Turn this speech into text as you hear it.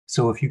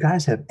So if you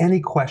guys have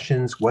any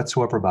questions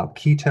whatsoever about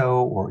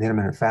keto or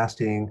intermittent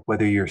fasting,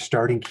 whether you're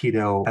starting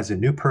keto as a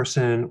new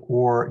person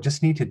or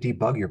just need to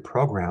debug your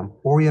program,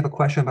 or you have a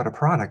question about a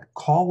product,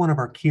 call one of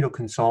our keto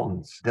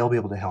consultants. They'll be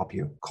able to help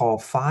you. Call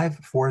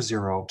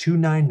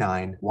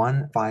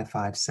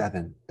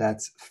 540-299-1557.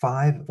 That's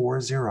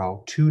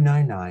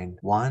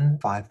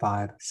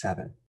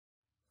 540-299-1557.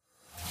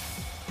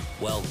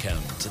 Welcome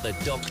to the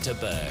Dr.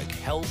 Berg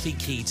Healthy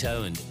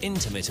Keto and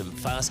Intermittent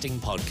Fasting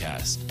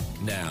Podcast.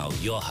 Now,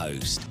 your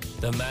host,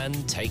 the man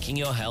taking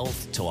your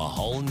health to a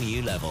whole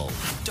new level,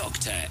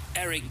 Dr.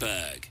 Eric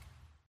Berg.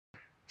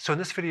 So in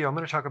this video, I'm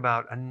going to talk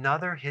about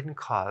another hidden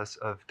cause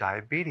of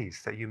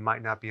diabetes that you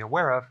might not be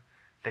aware of,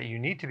 that you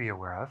need to be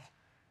aware of,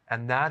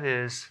 and that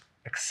is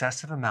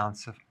excessive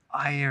amounts of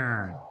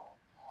iron.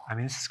 I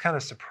mean, this is kind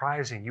of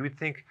surprising. You would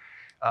think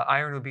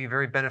iron would be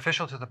very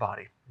beneficial to the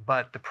body,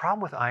 but the problem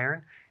with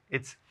iron,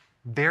 it's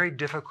very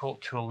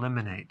difficult to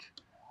eliminate,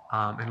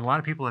 and a lot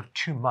of people have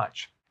too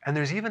much. And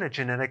there's even a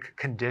genetic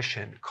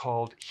condition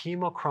called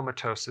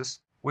hemochromatosis,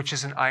 which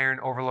is an iron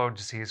overload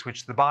disease,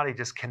 which the body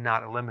just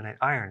cannot eliminate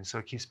iron, so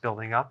it keeps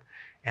building up.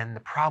 And the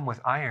problem with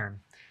iron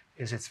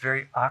is it's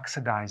very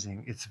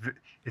oxidizing.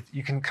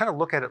 You can kind of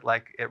look at it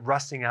like it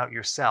rusting out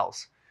your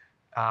cells.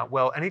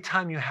 Well,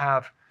 anytime you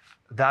have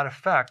that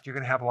effect, you're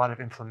going to have a lot of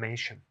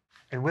inflammation.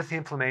 And with the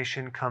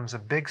inflammation comes a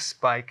big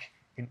spike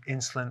in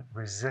insulin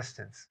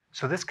resistance.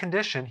 So this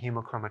condition,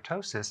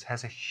 hemochromatosis,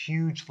 has a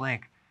huge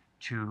link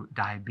to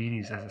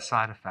diabetes as a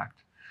side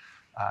effect.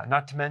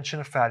 Not to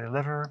mention a fatty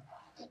liver,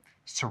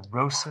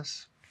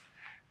 cirrhosis,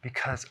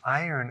 because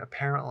iron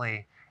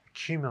apparently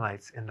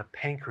accumulates in the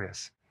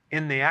pancreas,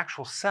 in the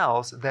actual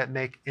cells that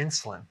make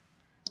insulin.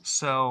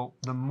 So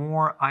the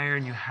more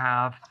iron you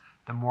have,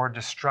 the more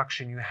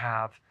destruction you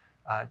have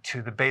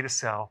to the beta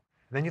cell.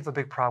 Then you have a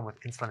big problem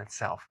with insulin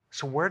itself.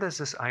 So where does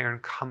this iron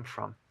come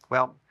from?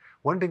 Well,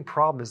 one big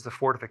problem is the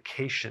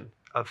fortification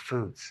of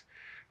foods,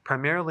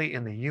 primarily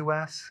in the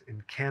US,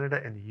 in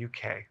Canada, and the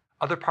UK.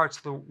 Other parts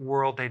of the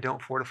world, they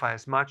don't fortify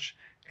as much,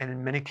 and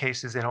in many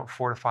cases, they don't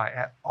fortify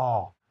at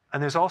all.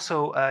 And there's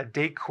also a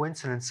date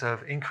coincidence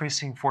of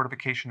increasing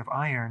fortification of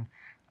iron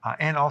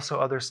and also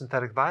other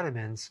synthetic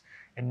vitamins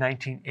in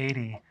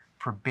 1980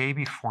 for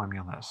baby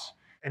formulas.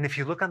 And if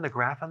you look on the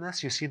graph on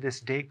this, you see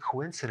this date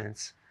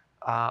coincidence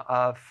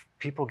of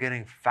people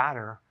getting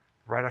fatter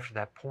right after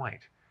that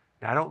point.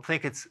 Now, I don't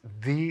think it's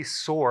the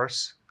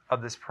source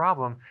of this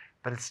problem,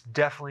 but it's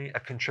definitely a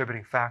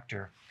contributing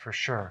factor for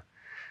sure.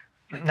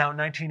 Now, in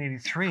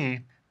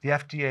 1983, the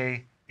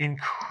FDA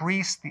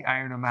increased the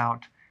iron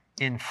amount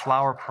in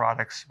flour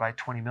products by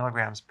 20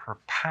 milligrams per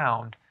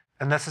pound.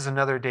 And this is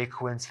another day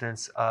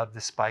coincidence of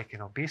the spike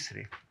in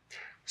obesity.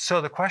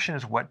 So the question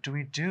is, what do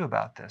we do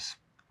about this?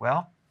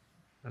 Well,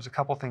 there's a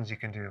couple things you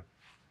can do.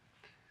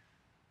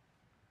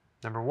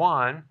 Number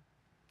one,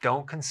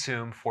 don't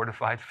consume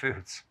fortified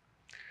foods.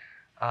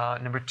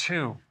 Number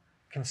two,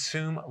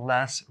 consume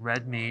less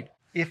red meat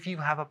if you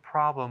have a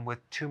problem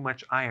with too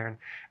much iron.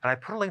 And I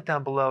put a link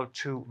down below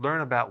to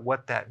learn about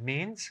what that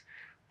means.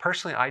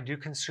 Personally, I do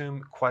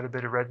consume quite a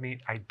bit of red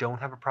meat. I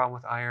don't have a problem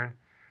with iron,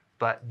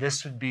 but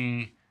this would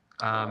be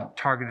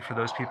targeted for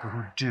those people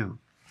who do.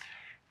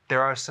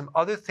 There are some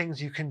other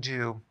things you can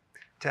do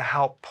to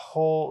help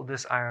pull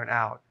this iron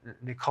out.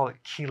 They call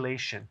it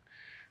chelation.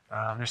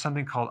 There's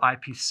something called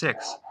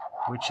IP6,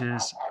 which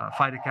is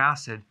phytic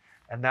acid,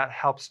 and that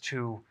helps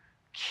to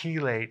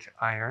chelate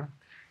iron,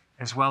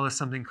 as well as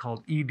something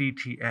called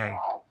EDTA.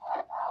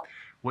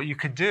 What you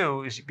could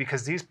do is,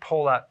 because these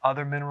pull out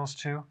other minerals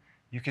too,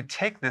 you could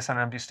take this on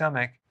an empty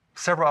stomach.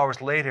 Several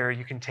hours later,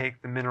 you can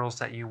take the minerals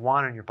that you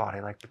want in your body,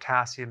 like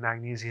potassium,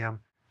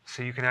 magnesium,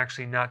 so you can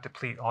actually not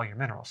deplete all your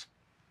minerals.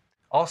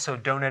 Also,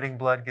 donating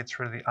blood gets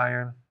rid of the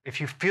iron.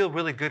 If you feel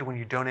really good when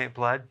you donate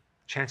blood,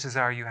 chances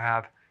are you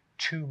have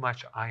too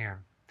much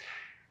iron.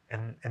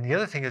 And the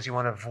other thing is you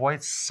want to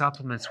avoid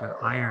supplements with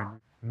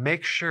iron.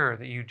 Make sure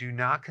that you do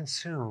not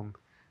consume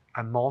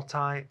a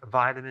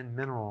multivitamin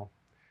mineral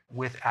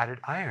with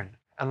added iron,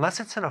 unless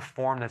it's in a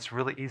form that's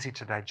really easy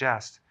to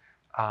digest.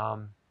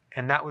 And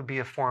that would be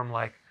a form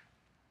like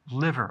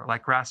liver,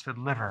 like grass-fed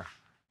liver,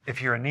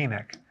 if you're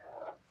anemic.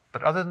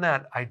 But other than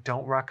that, I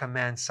don't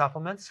recommend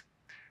supplements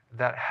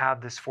that have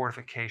this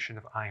fortification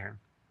of iron.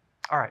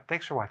 All right,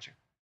 thanks for watching.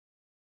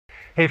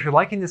 Hey, if you're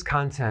liking this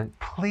content,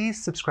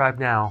 please subscribe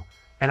now,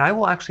 and I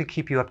will actually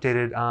keep you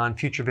updated on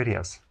future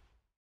videos.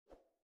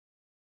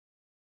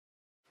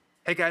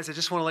 Hey guys, I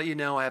just want to let you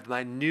know I have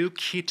my new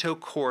keto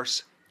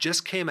course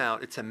just came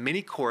out. It's a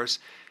mini course.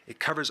 It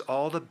covers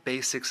all the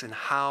basics and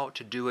how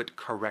to do it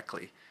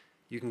correctly.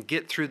 You can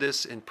get through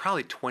this in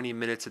probably 20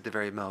 minutes at the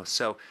very most.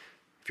 So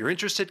if you're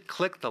interested,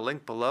 click the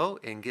link below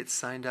and get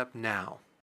signed up now.